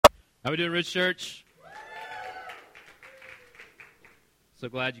How we doing, Rich Church? So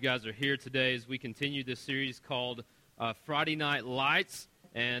glad you guys are here today as we continue this series called Friday Night Lights.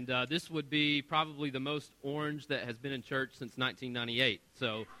 And this would be probably the most orange that has been in church since 1998.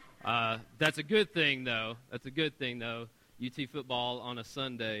 So that's a good thing, though. That's a good thing, though. UT football on a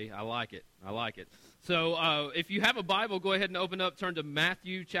Sunday. I like it. I like it. So if you have a Bible, go ahead and open up. Turn to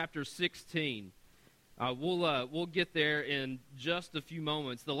Matthew chapter 16. We'll get there in just a few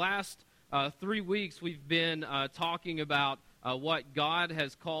moments. The last 3 weeks we've been talking about what God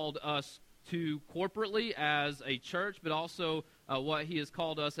has called us to corporately as a church, but also what He has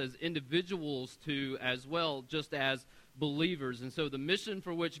called us as individuals to as well, just as believers. And so the mission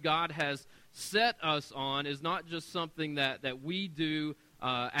for which God has set us on is not just something that we do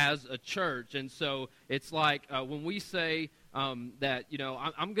as a church. And so it's like when we say that, you know,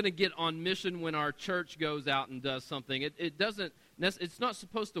 I'm going to get on mission when our church goes out and does something. It doesn't. It's not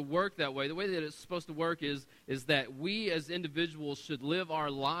supposed to work that way. The way that it's supposed to work is that we as individuals should live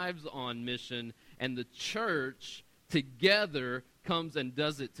our lives on mission, and the church together comes and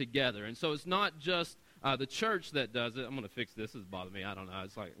does it together. And so it's not just the church that does it. I'm going to fix this. This is bothering me. I don't know.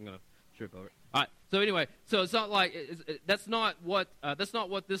 It's like I'm going to trip over it. All right. So anyway, so it's not like that's not what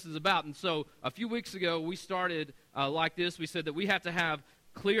this is about. And so a few weeks ago we started like this. We said that we have to have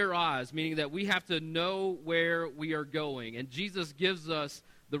clear eyes, meaning that we have to know where we are going. And Jesus gives us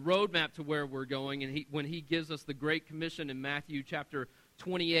the roadmap to where we're going. And when He gives us the Great Commission in Matthew chapter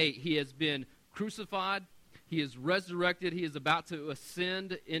 28, He has been crucified. He is resurrected. He is about to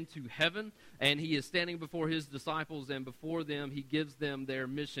ascend into heaven, and He is standing before His disciples, and before them He gives them their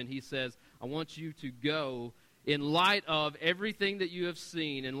mission. He says, I want you to go in light of everything that you have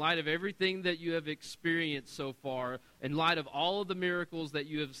seen, in light of everything that you have experienced so far, in light of all of the miracles that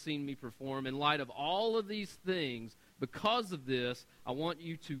you have seen me perform, in light of all of these things. Because of this, I want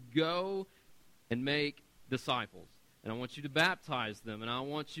you to go and make disciples. And I want you to baptize them, and I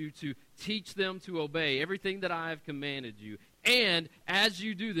want you to teach them to obey everything that I have commanded you. And as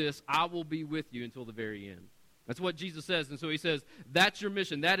you do this, I will be with you until the very end. That's what Jesus says. And so He says, that's your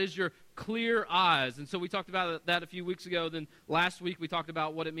mission. That is your clear eyes. And so we talked about that a few weeks ago. Then last week we talked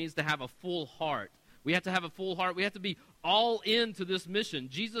about what it means to have a full heart. We have to have a full heart. We have to be all into this mission.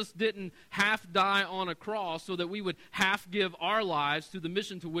 Jesus didn't half die on a cross so that we would half give our lives to the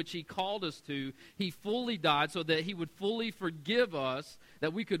mission to which He called us to. He fully died so that He would fully forgive us,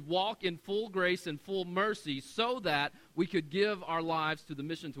 that we could walk in full grace and full mercy, so that we could give our lives to the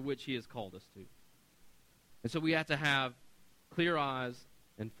mission to which He has called us to. And so we have to have clear eyes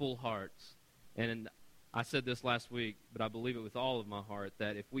and full hearts. And I said this last week, but I believe it with all of my heart,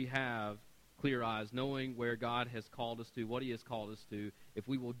 that if we have clear eyes, knowing where God has called us to, what He has called us to, if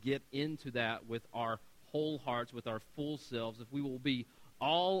we will get into that with our whole hearts, with our full selves, if we will be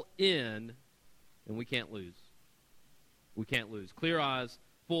all in, then we can't lose. We can't lose. Clear eyes,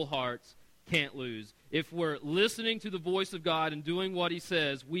 full hearts, can't lose. If we're listening to the voice of God and doing what He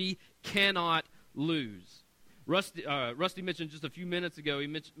says, we cannot lose. Rusty mentioned just a few minutes ago, he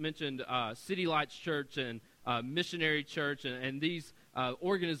mentioned City Lights Church and Missionary Church and these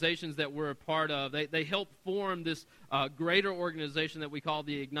organizations that we're a part of. They help form this greater organization that we call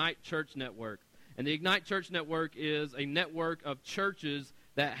the Ignite Church Network. And the Ignite Church Network is a network of churches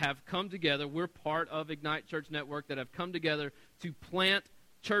that have come together. We're part of Ignite Church Network that have come together to plant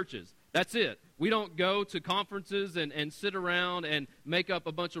churches. That's it. We don't go to conferences and sit around and make up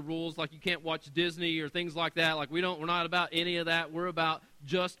a bunch of rules like you can't watch Disney or things like that. Like we're not about any of that. We're about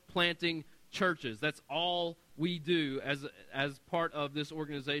just planting churches. That's all we do as part of this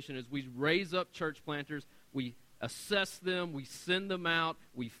organization is we raise up church planters, we assess them, we send them out,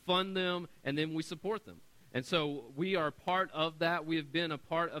 we fund them, and then we support them. And so we are part of that. We have been a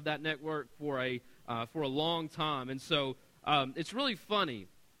part of that network for a long time. And so it's really funny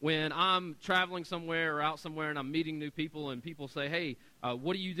when I'm traveling somewhere or out somewhere and I'm meeting new people and people say, hey,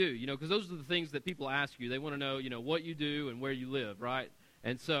 what do you do? You know, because those are the things that people ask you. They want to know, you know, what you do and where you live, right?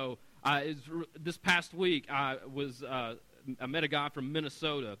 And so this past week I met a guy from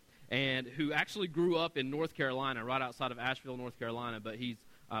Minnesota and who actually grew up in North Carolina, right outside of Asheville, North Carolina, but he's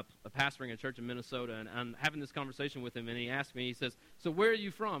pastoring a church in Minnesota, and I'm having this conversation with him, and he asked me, he says, so where are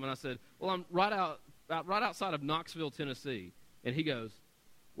you from? And I said, well, I'm right outside of Knoxville, Tennessee. And he goes,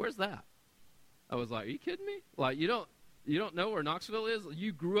 where's that? I was like, are you kidding me? Like, you don't know where Knoxville is?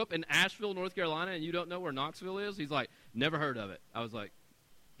 You grew up in Asheville, North Carolina, and you don't know where Knoxville is? He's like, never heard of it. I was like,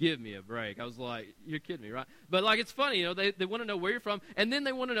 Give me a break. I was like, you're kidding me, right? But, like, it's funny, they want to know where you're from, and then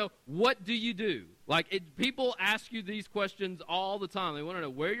they want to know, what do you do? Like, people ask you these questions all the time. They want to know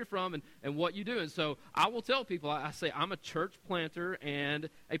where you're from and what you do. And so I will tell people, I say, I'm a church planter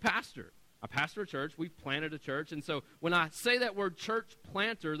and a pastor. I pastor a church. We've planted a church. And so when I say that word church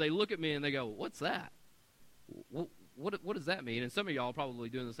planter, they look at me and they go, what's that? What does that mean? And some of y'all are probably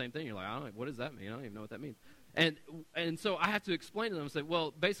doing the same thing. You're like, I don't know, what does that mean? I don't even know what that means. And so I have to explain to them and say,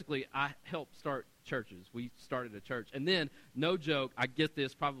 well, basically, I help start churches. We started a church. And then, no joke, I get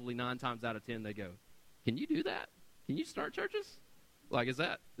this probably 9 times out of 10, they go, can you do that? Can you start churches? Like, is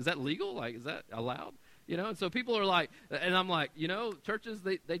that legal? Like, is that allowed? And so people are like, and I'm like, churches,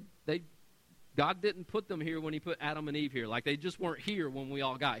 they God didn't put them here when he put Adam and Eve here. Like, they just weren't here when we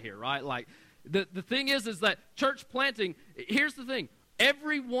all got here, right? Like, the thing is that church planting, here's the thing.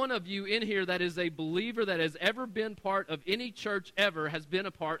 Every one of you in here that is a believer that has ever been part of any church ever has been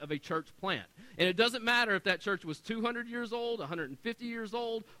a part of a church plant. And it doesn't matter if that church was 200 years old, 150 years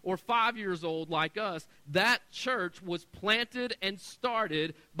old, or 5 years old like us. That church was planted and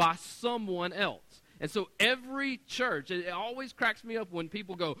started by someone else. And so every church, it always cracks me up when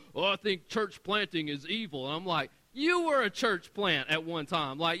people go, oh, I think church planting is evil. And I'm like, you were a church plant at one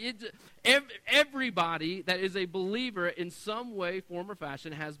time. Like, everybody that is a believer in some way, form, or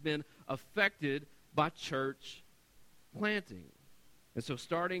fashion has been affected by church planting. And so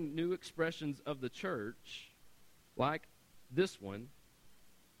starting new expressions of the church, like this one,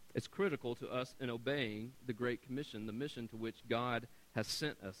 is critical to us in obeying the Great Commission, the mission to which God has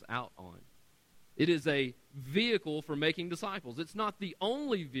sent us out on. It is a vehicle for making disciples. It's not the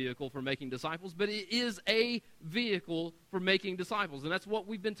only vehicle for making disciples, but it is a vehicle for making disciples. And that's what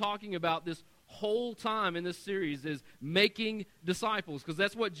we've been talking about this whole time in this series, is making disciples, because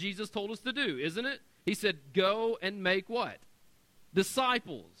that's what Jesus told us to do, isn't it? He said, go and make what?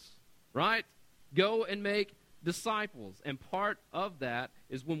 Disciples, right? Go and make disciples. And part of that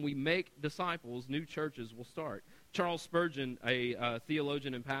is when we make disciples, new churches will start. Charles Spurgeon, a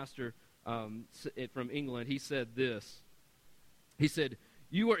theologian and pastor from England, he said this. He said,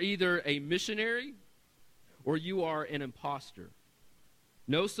 you are either a missionary or you are an imposter.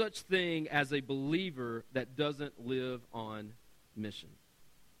 No such thing as a believer that doesn't live on mission.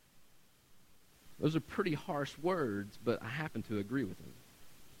 Those are pretty harsh words, but I happen to agree with them.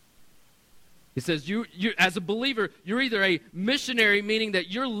 He says, you as a believer, you're either a missionary, meaning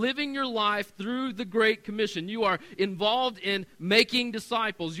that you're living your life through the Great Commission. You are involved in making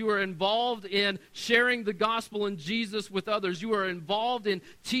disciples. You are involved in sharing the gospel and Jesus with others. You are involved in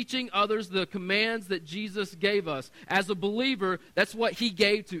teaching others the commands that Jesus gave us. As a believer, that's what he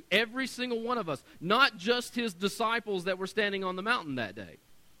gave to every single one of us, not just his disciples that were standing on the mountain that day.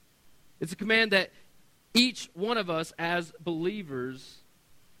 It's a command that each one of us as believers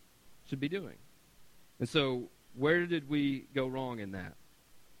should be doing. And so, where did we go wrong in that?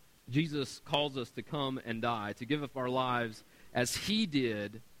 Jesus calls us to come and die, to give up our lives as he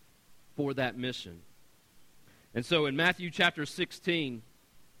did for that mission. And so in Matthew chapter 16,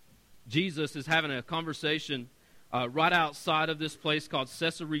 Jesus is having a conversation right outside of this place called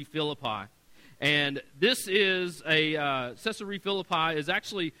Caesarea Philippi. And this is Caesarea Philippi is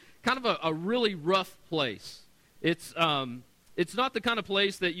actually kind of a really rough place. It's not the kind of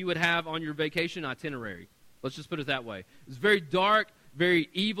place that you would have on your vacation itinerary. Let's just put it that way. It's very dark, very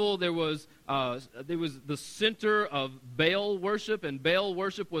evil. There was the center of Baal worship, and Baal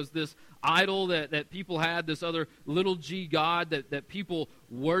worship was this idol that people had, this other little g god that people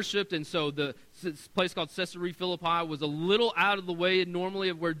worshipped. And so this place called Caesarea Philippi was a little out of the way normally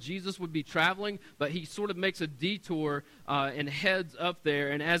of where Jesus would be traveling, but he sort of makes a detour and heads up there.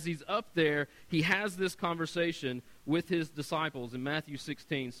 And as he's up there, he has this conversation with his disciples in Matthew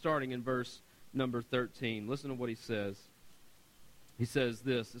 16, starting in verse number 13. Listen to what he says. He says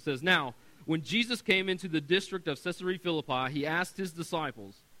this. It says, now, when Jesus came into the district of Caesarea Philippi, he asked his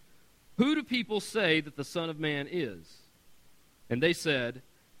disciples, who do people say that the Son of Man is? And they said,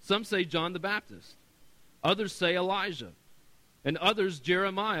 some say John the Baptist, others say Elijah, and others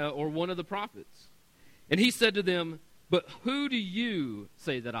Jeremiah or one of the prophets. And he said to them, but who do you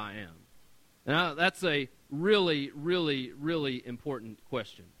say that I am? Now, that's a really, really, really important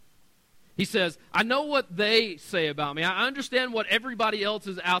question. He says, I know what they say about me. I understand what everybody else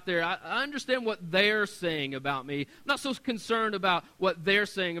is out there. I understand what they're saying about me. I'm not so concerned about what they're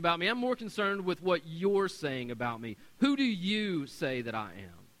saying about me. I'm more concerned with what you're saying about me. Who do you say that I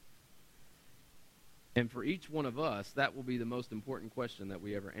am? And for each one of us, that will be the most important question that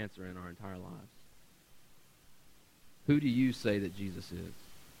we ever answer in our entire lives. Who do you say that Jesus is?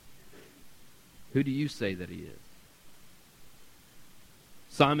 Who do you say that he is?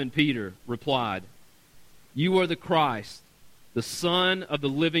 Simon Peter replied, "You are the Christ, the Son of the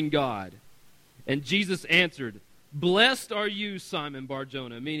living God." And Jesus answered, "Blessed are you, Simon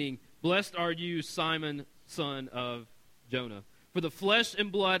Bar-Jonah," meaning, "Blessed are you, Simon, son of Jonah. For the flesh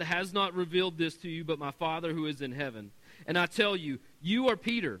and blood has not revealed this to you, but my Father who is in heaven. And I tell you, you are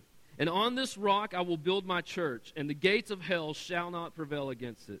Peter, and on this rock I will build my church, and the gates of hell shall not prevail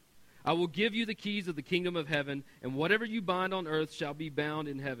against it. I will give you the keys of the kingdom of heaven, and whatever you bind on earth shall be bound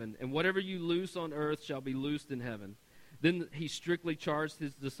in heaven, and whatever you loose on earth shall be loosed in heaven." Then he strictly charged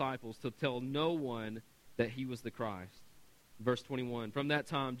his disciples to tell no one that he was the Christ. Verse 21, from that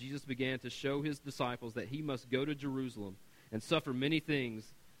time Jesus began to show his disciples that he must go to Jerusalem and suffer many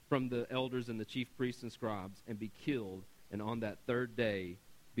things from the elders and the chief priests and scribes, and be killed, and on that third day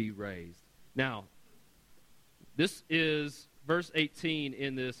be raised. Now, this is, verse 18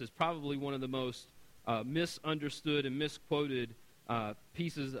 in this is probably one of the most misunderstood and misquoted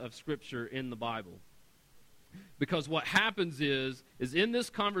pieces of Scripture in the Bible. Because what happens is in this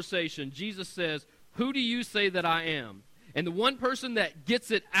conversation, Jesus says, "Who do you say that I am?" And the one person that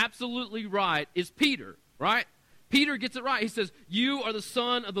gets it absolutely right is Peter, right? Peter gets it right. He says, "You are the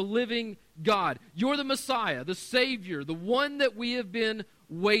Son of the living God. You're the Messiah, the Savior, the one that we have been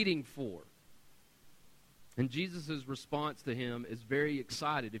waiting for." And Jesus' response to him is very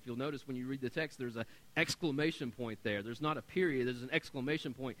excited. If you'll notice when you read the text, there's an exclamation point there. There's not a period, there's an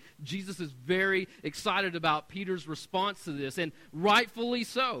exclamation point. Jesus is very excited about Peter's response to this, and rightfully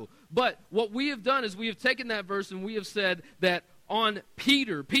so. But what we have done is we have taken that verse and we have said that on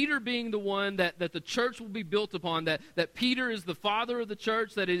Peter being the one that the church will be built upon, that Peter is the father of the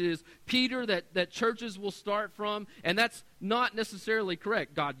church, that it is Peter that churches will start from, and that's not necessarily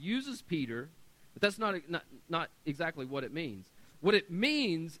correct. God uses Peter, but that's not exactly what it means. What it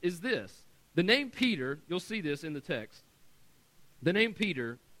means is this. The name Peter, you'll see this in the text, the name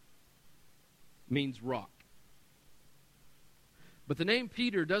Peter means rock. But the name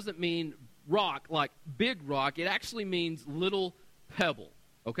Peter doesn't mean rock like big rock. It actually means little pebble,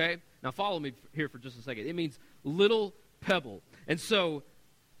 okay? Now follow me here for just a second. It means little pebble. And so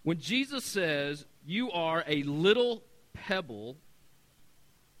when Jesus says, "You are a little pebble,"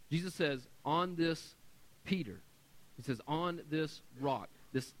 Jesus says, on this Peter, he says, on this rock,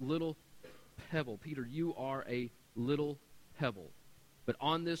 this little pebble, Peter, you are a little pebble. But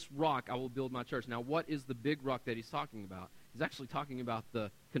on this rock I will build my church. Now what is the big rock that he's talking about? He's actually talking about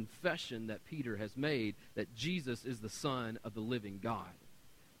the confession that Peter has made that Jesus is the Son of the living God.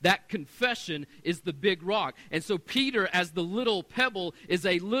 That confession is the big rock. And so Peter, as the little pebble, is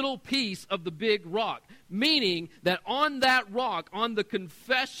a little piece of the big rock. Meaning that on that rock, on the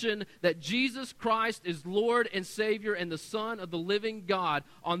confession that Jesus Christ is Lord and Savior and the Son of the living God,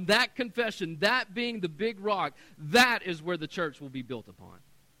 on that confession, that being the big rock, that is where the church will be built upon.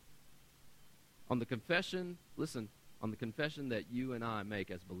 On the confession, listen, on the confession that you and I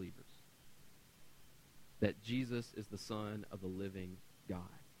make as believers. That Jesus is the Son of the living God.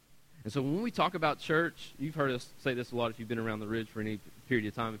 And so when we talk about church, you've heard us say this a lot if you've been around the Ridge for any period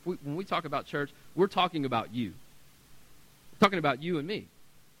of time. When we talk about church, we're talking about you. We're talking about you and me.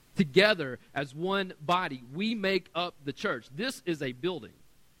 Together as one body, we make up the church. This is a building.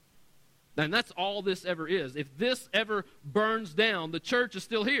 And that's all this ever is. If this ever burns down, the church is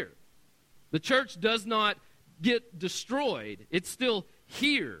still here. The church does not get destroyed. It's still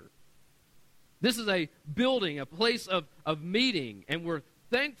here. This is a building, a place of meeting, and we're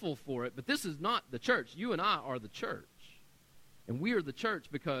thankful for it, but this is not the church. You and I are the church. And we are the church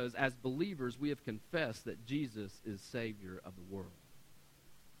because as believers we have confessed that Jesus is Savior of the world.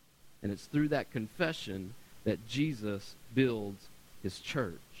 And it's through that confession that Jesus builds his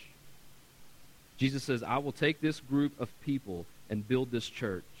church. Jesus says, "I will take this group of people and build this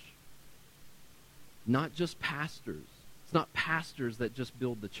church." Not just pastors. It's not pastors that just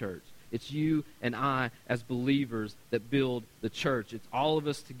build the church. It's you and I as believers that build the church. It's all of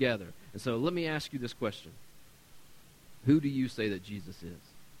us together. And so let me ask you this question. Who do you say that Jesus is?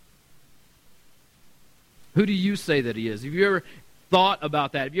 Who do you say that he is? Have you ever thought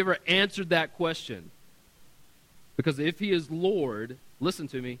about that? Have you ever answered that question? Because if he is Lord, listen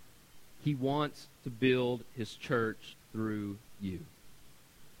to me, he wants to build his church through you.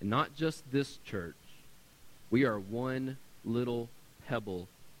 And not just this church. We are one little pebble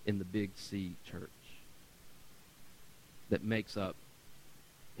in the big C church that makes up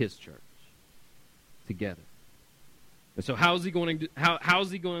his church together. And so how is he going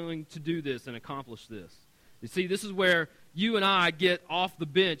to do this and accomplish this? You see, this is where you and I get off the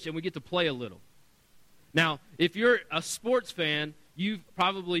bench and we get to play a little. Now, if you're a sports fan, you've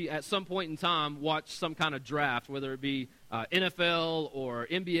probably at some point in time watched some kind of draft, whether it be NFL or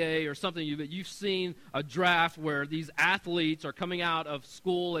NBA or something, you've seen a draft where these athletes are coming out of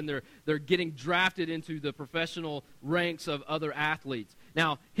school and they're getting drafted into the professional ranks of other athletes.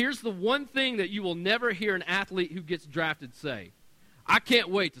 Now, here's the one thing that you will never hear an athlete who gets drafted say: I can't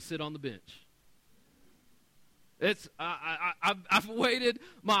wait to sit on the bench. I've waited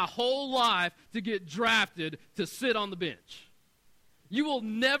my whole life to get drafted to sit on the bench. You will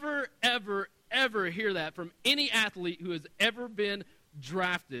never, ever, ever hear that from any athlete who has ever been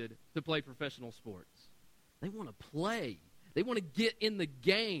drafted to play professional sports. They want to play. They want to get in the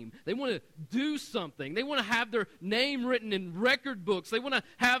game. They want to do something. They want to have their name written in record books. They want to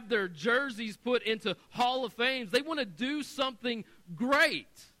have their jerseys put into Hall of Fames. They want to do something great.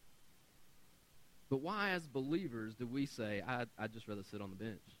 But why, as believers, do we say, I'd just rather sit on the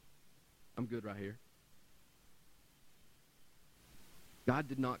bench? I'm good right here. God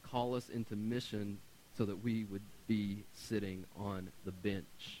did not call us into mission so that we would be sitting on the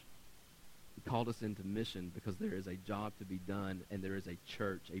bench. He called us into mission because there is a job to be done, and there is a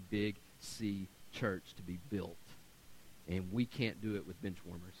church, a big C church to be built. And we can't do it with bench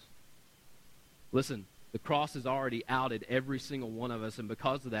warmers. Listen, the cross has already outed every single one of us, and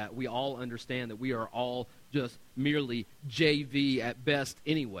because of that, we all understand that we are all just merely JV at best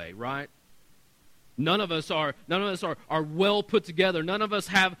anyway, right? None of us are well put together. None of us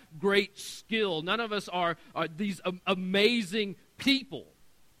have great skill. None of us are these amazing people.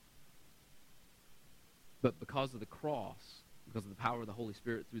 But because of the cross, because of the power of the Holy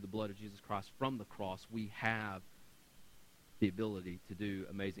Spirit through the blood of Jesus Christ from the cross, we have the ability to do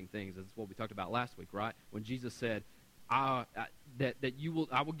amazing things. That's what we talked about last week, right? When Jesus said, I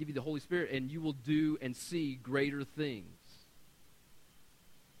will give you the Holy Spirit, and you will do and see greater things.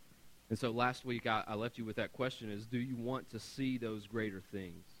 And so last week I left you with that question: is do you want to see those greater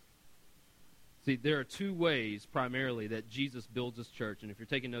things? See, there are two ways primarily that Jesus builds his church. And if you're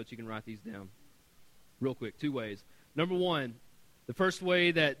taking notes, you can write these down real quick. Two ways. Number one, the first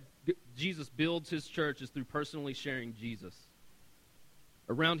way that Jesus builds his church is through personally sharing Jesus.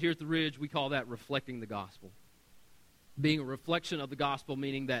 Around here at the Ridge, we call that reflecting the gospel. Being a reflection of the gospel,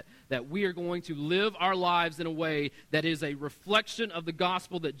 meaning that we are going to live our lives in a way that is a reflection of the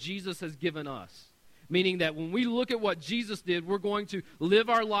gospel that Jesus has given us. Meaning that when we look at what Jesus did, we're going to live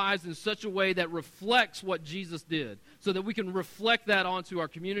our lives in such a way that reflects what Jesus did, so that we can reflect that onto our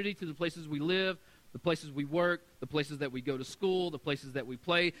community, to the places we live, the places we work, the places that we go to school, the places that we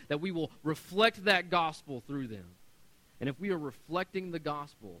play, that we will reflect that gospel through them. And if we are reflecting the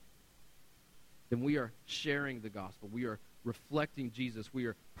gospel, then we are sharing the gospel. We are reflecting Jesus. We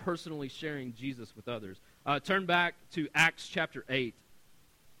are personally sharing Jesus with others. Turn back to Acts chapter 8.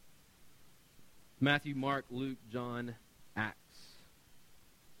 Matthew, Mark, Luke, John, Acts.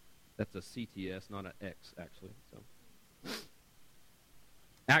 That's a CTS, not an X, actually. So,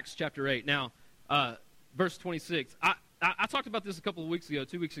 Acts chapter 8. Now, verse 26. I talked about this a couple of weeks ago,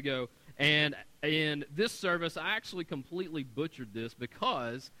 2 weeks ago, and in this service, I actually completely butchered this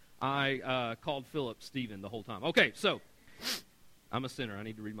because I called Philip Stephen the whole time. Okay, so I'm a sinner. I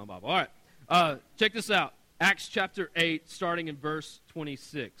need to read my Bible. All right, check this out. Acts chapter 8, starting in verse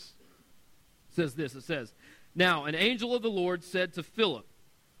 26. It says this. It says, "Now an angel of the Lord said to Philip,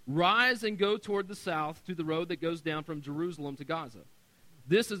 'Rise and go toward the south to the road that goes down from Jerusalem to Gaza.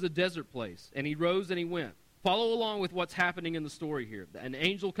 This is a desert place.' And he rose and he went." Follow along with what's happening in the story here. An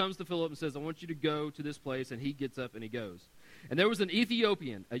angel comes to Philip and says, "I want you to go to this place," and he gets up and he goes. "And there was an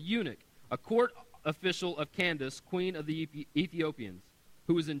Ethiopian, a eunuch, a court official of Candace, queen of the Ethiopians,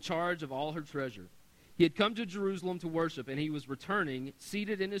 who was in charge of all her treasure. He had come to Jerusalem to worship, and he was returning,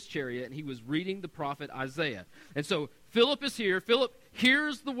 seated in his chariot, and he was reading the prophet Isaiah." And so Philip is here. Philip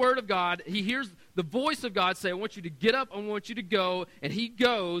hears the word of God. He hears the voice of God say, "I want you to get up, I want you to go." And he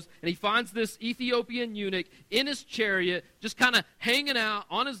goes, and he finds this Ethiopian eunuch in his chariot, just kind of hanging out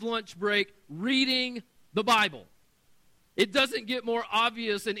on his lunch break, reading the Bible. It doesn't get more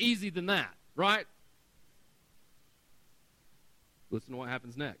obvious and easy than that, right? Listen to what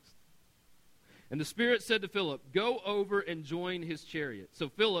happens next. "And the Spirit said to Philip, 'Go over and join his chariot.' So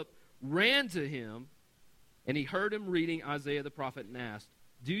Philip ran to him, and he heard him reading Isaiah the prophet, and asked,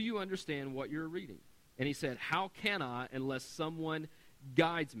 'Do you understand what you're reading?' And he said, 'How can I unless someone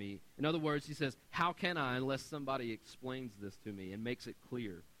guides me?'" In other words, he says, "How can I unless somebody explains this to me and makes it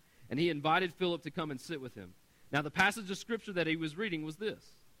clear?" And he invited Philip to come and sit with him. Now the passage of Scripture that he was reading was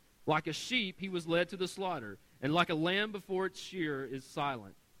this: "Like a sheep he was led to the slaughter, and like a lamb before its shearer is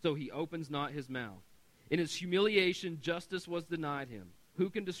silent, so he opens not his mouth. In his humiliation justice was denied him. Who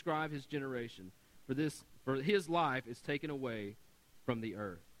can describe his generation? For his life is taken away from the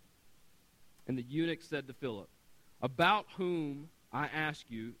earth." And the eunuch said to Philip, about whom, I ask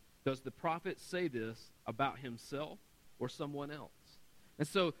you, does the prophet say this about himself or someone else? And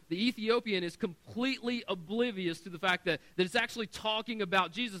so the Ethiopian is completely oblivious to the fact that it's actually talking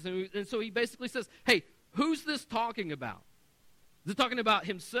about Jesus. And so he basically says, hey, who's this talking about? Is it talking about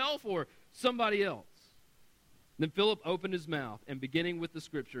himself or somebody else? Then Philip opened his mouth, and beginning with the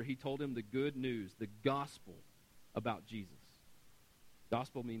scripture, he told him the good news, the gospel about Jesus.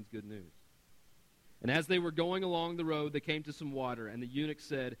 Gospel means good news. And as they were going along the road, they came to some water, and the eunuch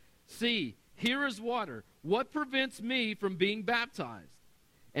said, "See, here is water. What prevents me from being baptized?"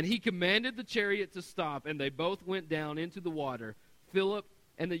 And he commanded the chariot to stop, and they both went down into the water, Philip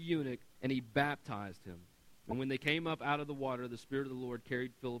and the eunuch, and he baptized him. And when they came up out of the water, the Spirit of the Lord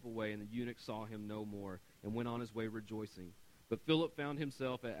carried Philip away, and the eunuch saw him no more, and went on his way rejoicing. But Philip found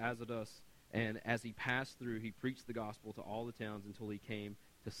himself at Azotus, and as he passed through, he preached the gospel to all the towns until he came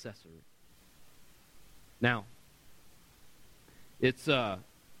to Caesarea. Now, it's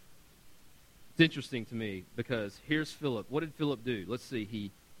interesting to me because here's Philip. What did Philip do? Let's see.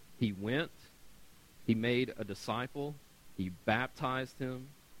 He went, he made a disciple, he baptized him,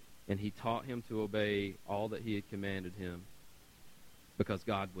 and he taught him to obey all that he had commanded him because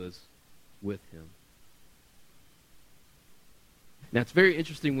God was with him. Now, it's very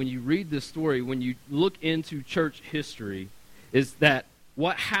interesting when you read this story, when you look into church history, is that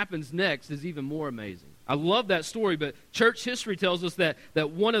what happens next is even more amazing. I love that story, but church history tells us that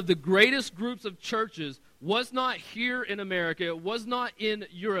one of the greatest groups of churches was not here in America, it was not in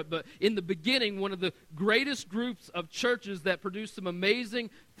Europe, but in the beginning, one of the greatest groups of churches that produced some amazing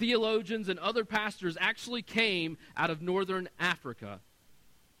theologians and other pastors actually came out of northern Africa,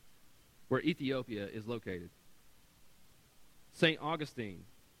 where Ethiopia is located. St. Augustine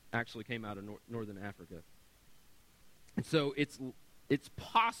actually came out of northern Africa. And so it's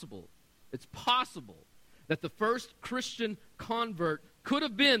possible that the first Christian convert could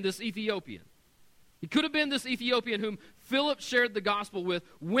have been this Ethiopian. He could have been this Ethiopian whom Philip shared the gospel with,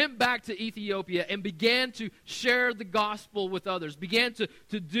 went back to Ethiopia, and began to share the gospel with others, began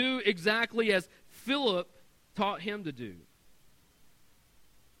to do exactly as Philip taught him to do.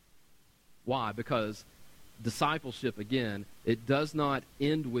 Why? Because discipleship, again, it does not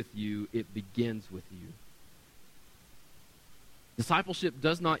end with you, it begins with you. Discipleship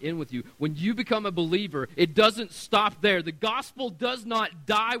does not end with you. When you become a believer, it doesn't stop there. The gospel does not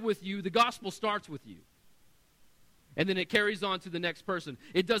die with you. The gospel starts with you. And then it carries on to the next person.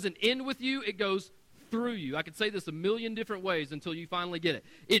 It doesn't end with you. It goes through you. I could say this a million different ways until you finally get it.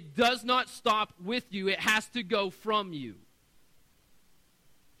 It does not stop with you. It has to go from you.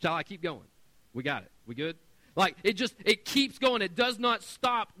 Shall I keep going? We got it. We good? Like, it keeps going. It does not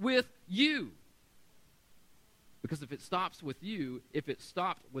stop with you. Because if it stops with you, if it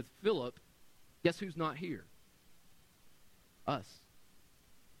stopped with Philip, guess who's not here? Us.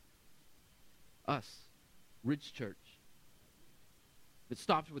 Us. Ridge Church. If it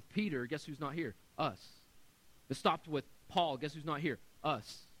stopped with Peter, guess who's not here? Us. If it stopped with Paul, guess who's not here?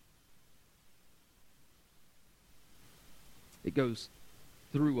 Us. It goes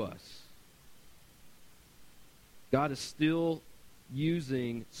through us. God is still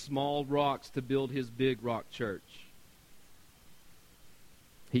using small rocks to build his big rock church.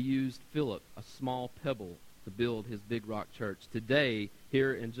 He used Philip, a small pebble, to build his big rock church. Today,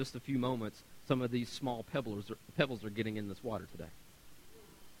 here in just a few moments, some of these small pebbles are getting in this water today.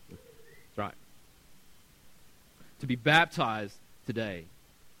 That's right. To be baptized today.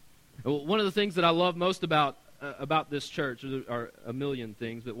 One of the things that I love most about this church, there are a million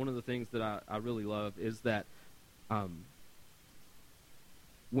things, but one of the things that I really love is that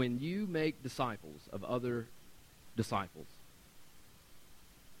when you make disciples of other disciples,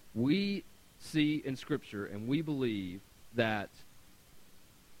 we see in Scripture and we believe that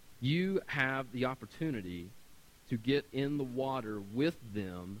you have the opportunity to get in the water with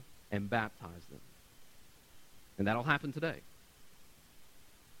them and baptize them. And that'll happen today.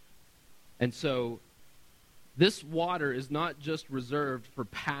 And so this water is not just reserved for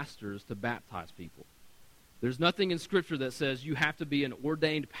pastors to baptize people. There's nothing in Scripture that says you have to be an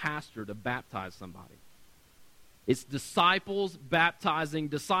ordained pastor to baptize somebody. It's disciples baptizing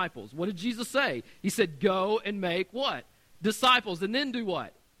disciples. What did Jesus say? He said, go and make what? Disciples. And then do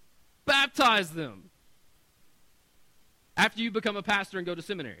what? Baptize them. After you become a pastor and go to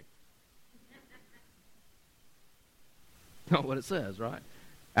seminary. Not what it says, right?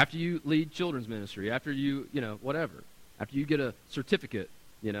 After you lead children's ministry, after you, whatever. After you get a certificate,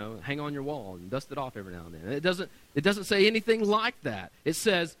 hang on your wall and dust it off every now and then. It doesn't say anything like that. It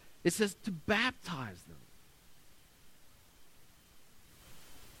says to baptize them.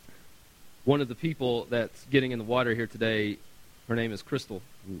 One of the people that's getting in the water here today, her name is Crystal.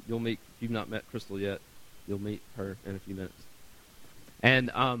 You'll meet, if you've not met Crystal yet, you'll meet her in a few minutes. And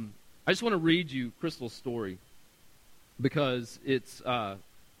I just want to read you Crystal's story because it's a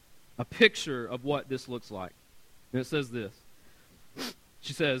picture of what this looks like. And it says this.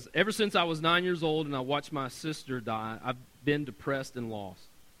 She says, "Ever since I was 9 years old and I watched my sister die, I've been depressed and lost.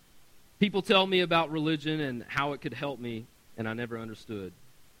 People tell me about religion and how it could help me, and I never understood.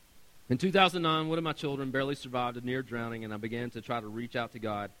 In 2009, one of my children barely survived a near drowning, and I began to try to reach out to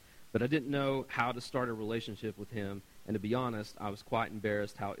God, but I didn't know how to start a relationship with Him, and to be honest, I was quite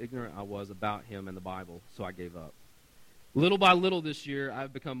embarrassed how ignorant I was about Him and the Bible, so I gave up. Little by little this year,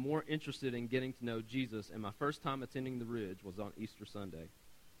 I've become more interested in getting to know Jesus, and my first time attending the Ridge was on Easter Sunday.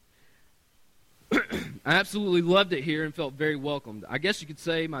 I absolutely loved it here and felt very welcomed. I guess you could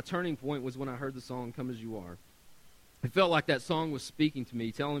say my turning point was when I heard the song, 'Come As You Are.' It felt like that song was speaking to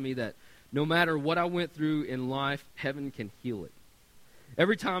me, telling me that no matter what I went through in life, heaven can heal it.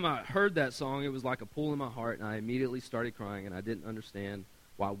 Every time I heard that song, it was like a pull in my heart, and I immediately started crying, and I didn't understand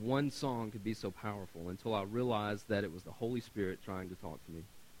why one song could be so powerful until I realized that it was the Holy Spirit trying to talk to me.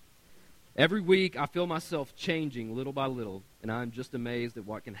 Every week, I feel myself changing little by little, and I'm just amazed at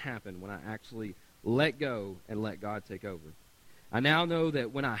what can happen when I actually let go and let God take over. I now know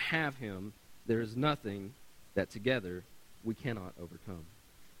that when I have Him, there is nothing that together we cannot overcome."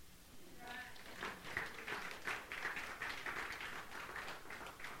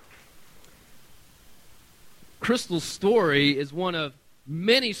 Crystal's story is one of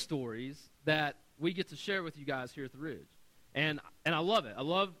many stories that we get to share with you guys here at the Ridge. And I love it. I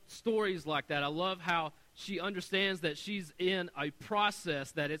love stories like that. I love how she understands that she's in a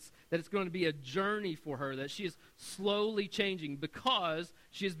process, that it's going to be a journey for her, that she is slowly changing because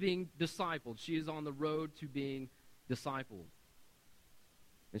she is being discipled. She is on the road to being discipled.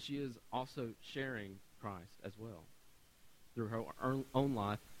 And she is also sharing Christ as well through her own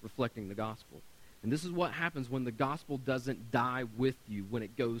life, reflecting the gospel. And this is what happens when the gospel doesn't die with you, when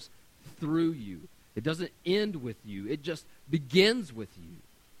it goes through you. It doesn't end with you. It just begins with you.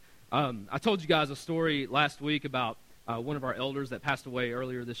 I told you guys a story last week about one of our elders that passed away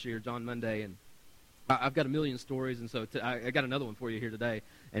earlier this year, John Monday, and I've got a million stories, and so I got another one for you here today.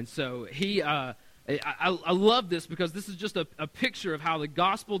 And so I love this because this is just a picture of how the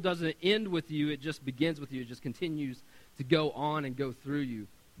gospel doesn't end with you. It just begins with you. It just continues to go on and go through you.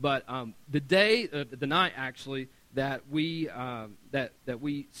 But the night actually that we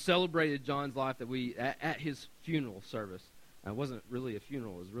celebrated John's life, at his funeral service. It wasn't really a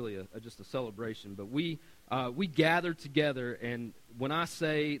funeral; it was really just a celebration. But we gathered together, and when I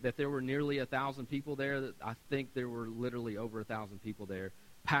say that there were nearly 1,000 people there, I think there were literally over 1,000 people there,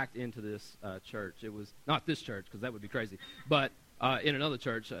 packed into this church. It was not this church because that would be crazy, but in another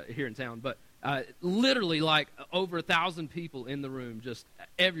church here in town. But literally, like over 1,000 people in the room, just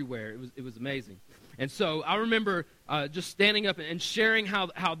everywhere. It was amazing. And so I remember just standing up and sharing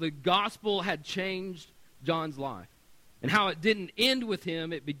how the gospel had changed John's life. And how it didn't end with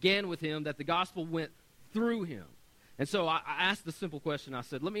him, it began with him, that the gospel went through him. And so I asked the simple question. I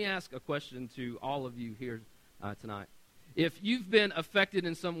said, let me ask a question to all of you here tonight. If you've been affected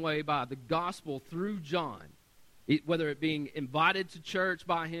in some way by the gospel through John, whether it being invited to church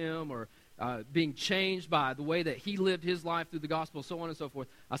by him or being changed by the way that he lived his life through the gospel, so on and so forth,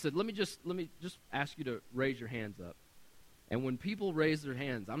 I said, let me just ask you to raise your hands up. And when people raised their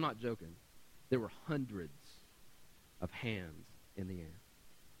hands, I'm not joking, there were hundreds of hands in the air.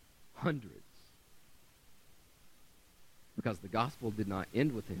 Hundreds. Because the gospel did not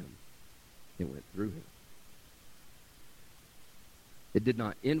end with him. It went through him. It did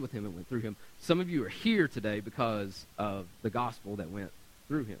not end with him. It went through him. Some of you are here today because of the gospel that went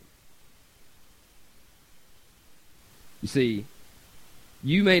through him. You see,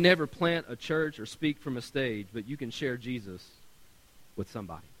 you may never plant a church or speak from a stage, but you can share Jesus with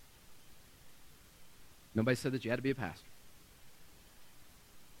somebody. Nobody said that you had to be a pastor.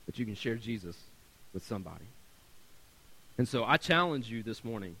 But you can share Jesus with somebody. And so I challenge you this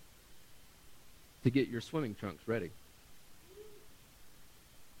morning to get your swimming trunks ready.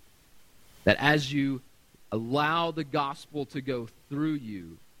 That as you allow the gospel to go through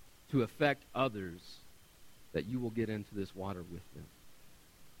you to affect others, that you will get into this water with them.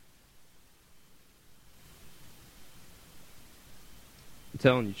 I'm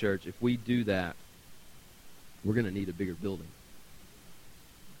telling you, church, if we do that, we're going to need a bigger building.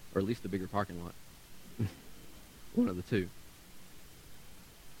 Or at least a bigger parking lot. One of the two.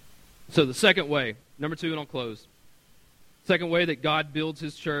 So the second way, number 2, and I'll close. Second way that God builds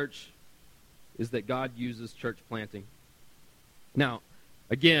his church is that God uses church planting. Now,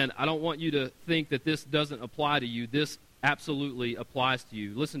 Again, I don't want you to think that this doesn't apply to you. This absolutely applies to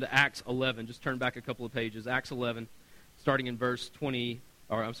you. Listen to Acts 11. Just turn back a couple of pages. Acts 11, starting in verse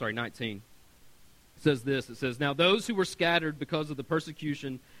 19. It says this. It says, "Now those who were scattered because of the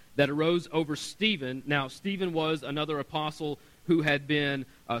persecution that arose over Stephen." Now, Stephen was another apostle who had been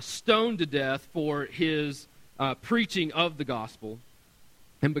stoned to death for his preaching of the gospel.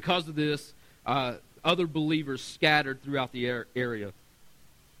 And because of this, other believers scattered throughout the area.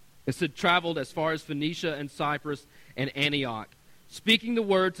 It said, traveled as far as Phoenicia and Cyprus and Antioch, speaking the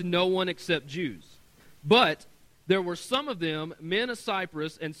word to no one except Jews. But there were some of them, men of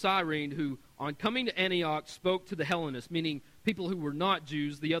Cyprus and Cyrene, who, on coming to Antioch, spoke to the Hellenists, meaning people who were not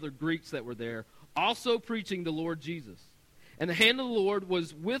Jews, the other Greeks that were there, also preaching the Lord Jesus. And the hand of the Lord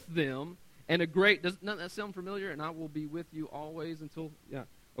was with them, and a great... Doesn't that sound familiar? And I will be with you always until... Yeah,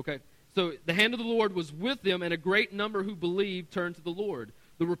 okay. So the hand of the Lord was with them, and a great number who believed turned to the Lord.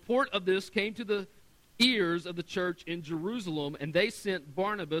 The report of this came to the ears of the church in Jerusalem, and they sent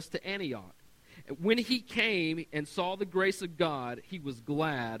Barnabas to Antioch. When he came and saw the grace of God, he was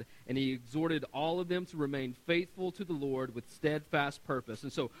glad, and he exhorted all of them to remain faithful to the Lord with steadfast purpose.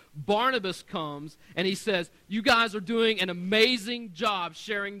 And so Barnabas comes, and he says, you guys are doing an amazing job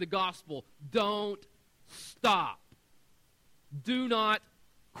sharing the gospel. Don't stop. Do not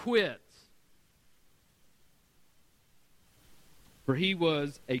quit. For he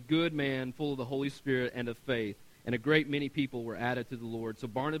was a good man, full of the Holy Spirit and of faith, and a great many people were added to the Lord. So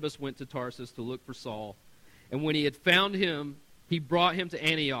Barnabas went to Tarsus to look for Saul. And when he had found him, he brought him to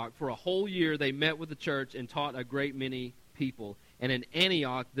Antioch. For a whole year they met with the church and taught a great many people. And in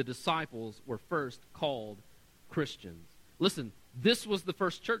Antioch the disciples were first called Christians. Listen, this was the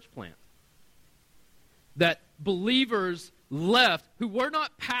first church plant. That believers left, who were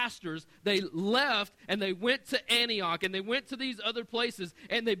not pastors, they left and they went to Antioch and they went to these other places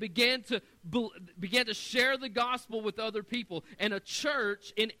and they began to share the gospel with other people. And a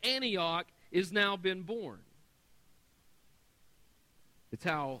church in Antioch is now been born. It's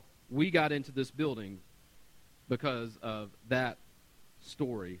how we got into this building because of that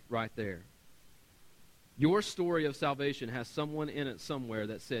story right there. Your story of salvation has someone in it somewhere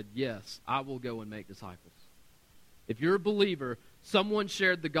that said, yes, I will go and make disciples. If you're a believer, someone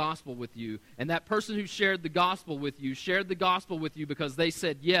shared the gospel with you, and that person who shared the gospel with you because they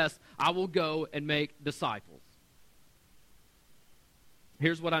said, yes, I will go and make disciples.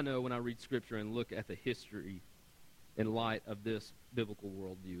 Here's what I know when I read Scripture and look at the history in light of this biblical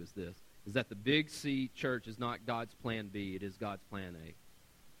worldview is that the Big C church is not God's plan B, it is God's plan A.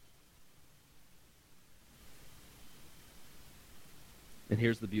 And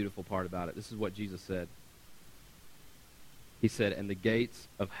here's the beautiful part about it. This is what Jesus said. He said, and the gates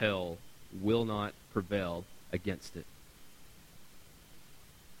of hell will not prevail against it.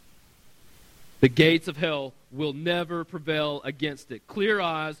 The gates of hell will never prevail against it. Clear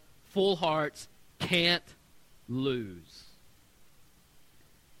eyes, full hearts, can't lose.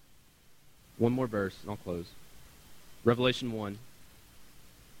 One more verse, and I'll close. Revelation 1.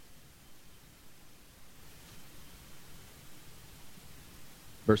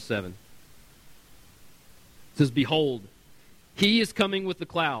 Verse 7. It says, behold, he is coming with the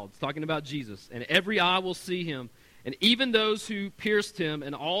clouds, talking about Jesus, and every eye will see him, and even those who pierced him,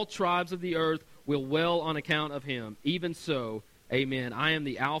 and all tribes of the earth will wail on account of him. Even so, amen. I am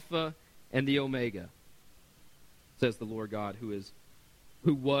the Alpha and the Omega, says the Lord God,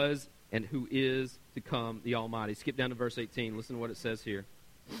 who was, and who is to come, the Almighty. Skip down to verse 18. Listen to what it says here.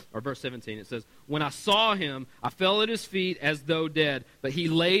 Or verse 17, it says, when I saw him, I fell at his feet as though dead, but he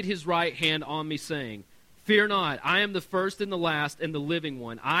laid his right hand on me, saying, fear not, I am the first and the last and the living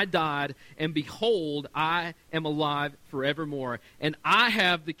one. I died, and behold, I am alive forevermore, and I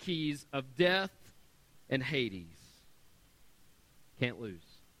have the keys of death and Hades. Can't lose.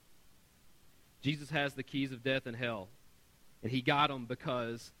 Jesus has the keys of death and hell, and he got them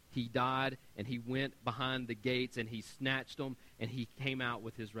because he died, and he went behind the gates, and he snatched them, and he came out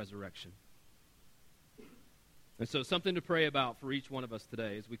with his resurrection. And so something to pray about for each one of us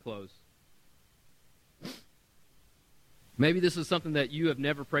today as we close. Maybe this is something that you have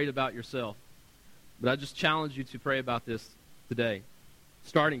never prayed about yourself, but I just challenge you to pray about this today,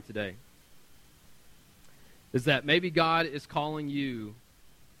 starting today. Is that maybe God is calling you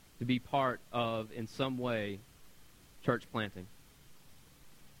to be part of, in some way, church planting.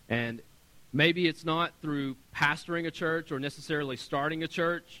 And maybe it's not through pastoring a church or necessarily starting a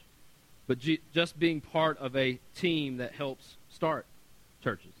church, but just being part of a team that helps start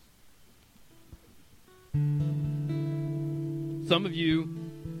churches. Some of you,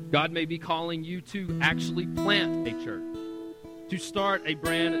 God may be calling you to actually plant a church, to start a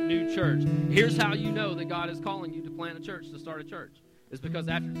brand new church. Here's how you know that God is calling you to plant a church, to start a church. It's because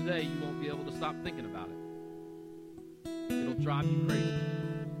after today, you won't be able to stop thinking about it. It'll drive you crazy.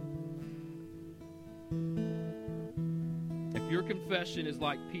 If your confession is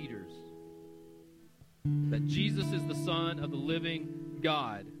like Peter's, that Jesus is the Son of the living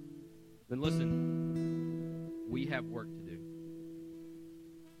God, then listen, we have work to do.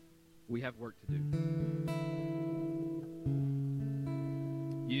 We have work to do.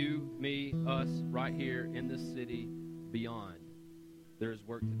 You, me, us, right here in this city, beyond. There is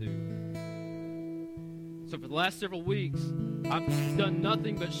work to do. So for the last several weeks, I've done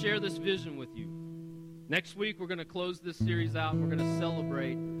nothing but share this vision with you. Next week, we're going to close this series out. We're going to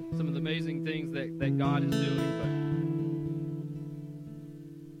celebrate some of the amazing things that God is doing.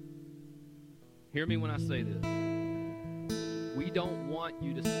 But hear me when I say this. We don't want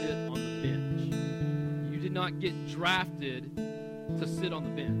you to sit on the bench. You did not get drafted to sit on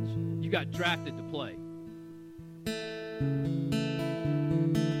the bench. You got drafted to play.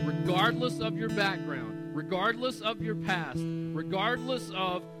 Regardless of your background, regardless of your past, regardless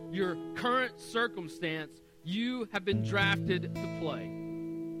of your current circumstance, you have been drafted to play.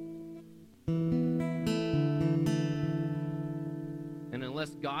 And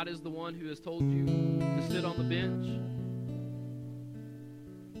unless God is the one who has told you to sit on the bench,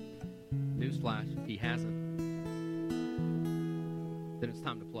 newsflash, He hasn't. Then it's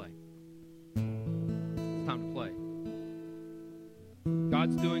time to play. It's time to play.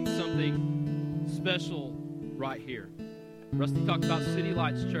 God's doing something special right here. Rusty talked about City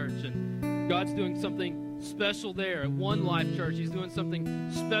Lights Church, and God's doing something special there. At One Life Church, He's doing something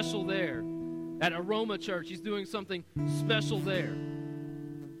special there. At Aroma Church, He's doing something special there.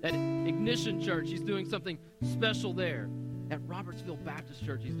 At Ignition Church, He's doing something special there. At Robertsville Baptist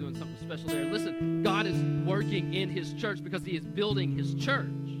Church, He's doing something special there. Listen, God is working in His church because He is building His church.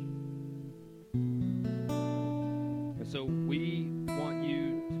 And so we want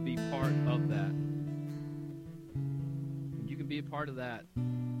you to be part of that. And you can be a part of that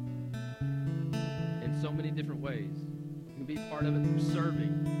in so many different ways. You can be a part of it through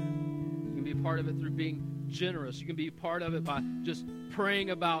serving. You can be a part of it through being generous. You can be a part of it by just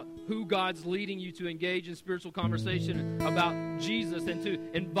praying about who God's leading you to engage in spiritual conversation about Jesus, and to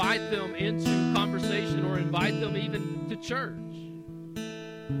invite them into conversation or invite them even to church.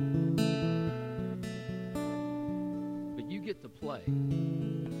 But you get to play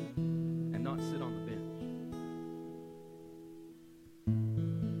and not sit on the bench.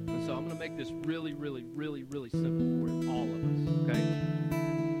 And so I'm going to make this really, really, really, really simple for all of us, okay?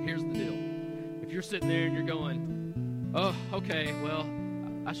 Here's the deal. If you're sitting there and you're going, oh, okay, well,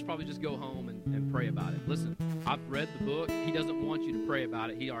 I should probably just go home and pray about it. Listen, I've read the book. He doesn't want you to pray about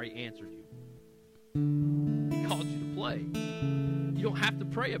it. He already answered you. He called you to play. You don't have to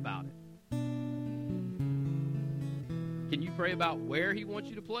pray about it. Can you pray about where He wants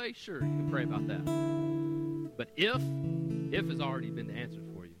you to play? Sure, you can pray about that. But if has already been answered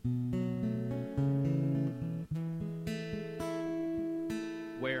for you.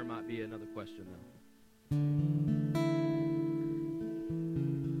 Where might be another question, though.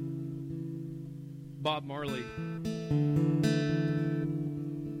 Bob Marley,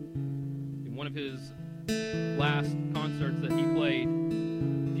 in one of his last concerts that he played,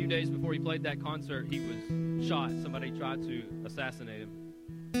 a few days before he played that concert, he was shot. Somebody tried to assassinate him.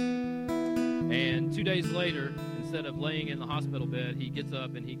 And 2 days later, instead of laying in the hospital bed, he gets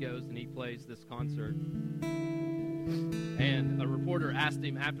up and he goes and he plays this concert. And a reporter asked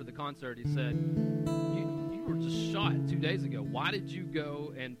him after the concert, he said, you were just shot 2 days ago. Why did you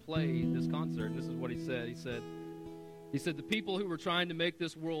go and play this concert? And this is what he said. He said, the people who were trying to make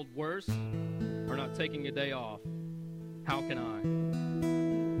this world worse are not taking a day off. How can I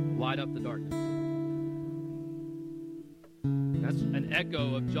light up the darkness? That's an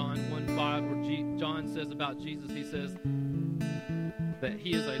echo of John 1:5, where John says about Jesus, he says that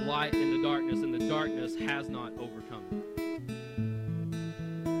He is a light in the darkness, and the darkness has not overcome it.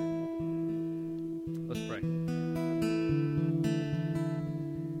 Let's pray.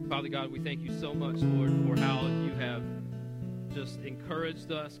 Father God, we thank You so much, Lord, for how You have just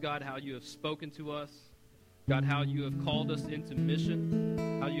encouraged us, God, how You have spoken to us, God, how You have called us into mission,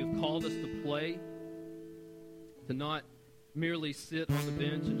 how You have called us to play, to not merely sit on the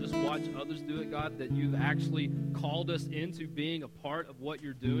bench and just watch others do it, God, that You've actually called us into being a part of what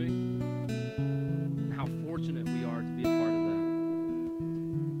You're doing, and how fortunate we are to be a part of that.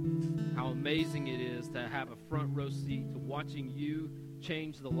 How amazing it is to have a front row seat to watching You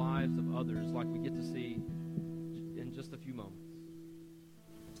change the lives of others like we get to see in just a few moments.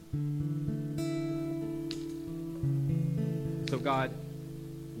 So God,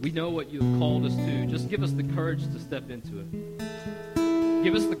 we know what you have called us to. Just give us the courage to step into it.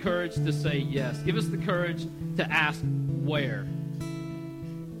 Give us the courage to say yes. Give us the courage to ask where.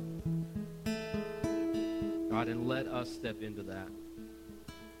 God, and let us step into that.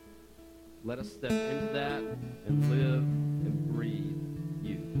 Let us step into that and live and breathe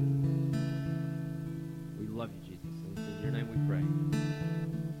you. We love you, Jesus.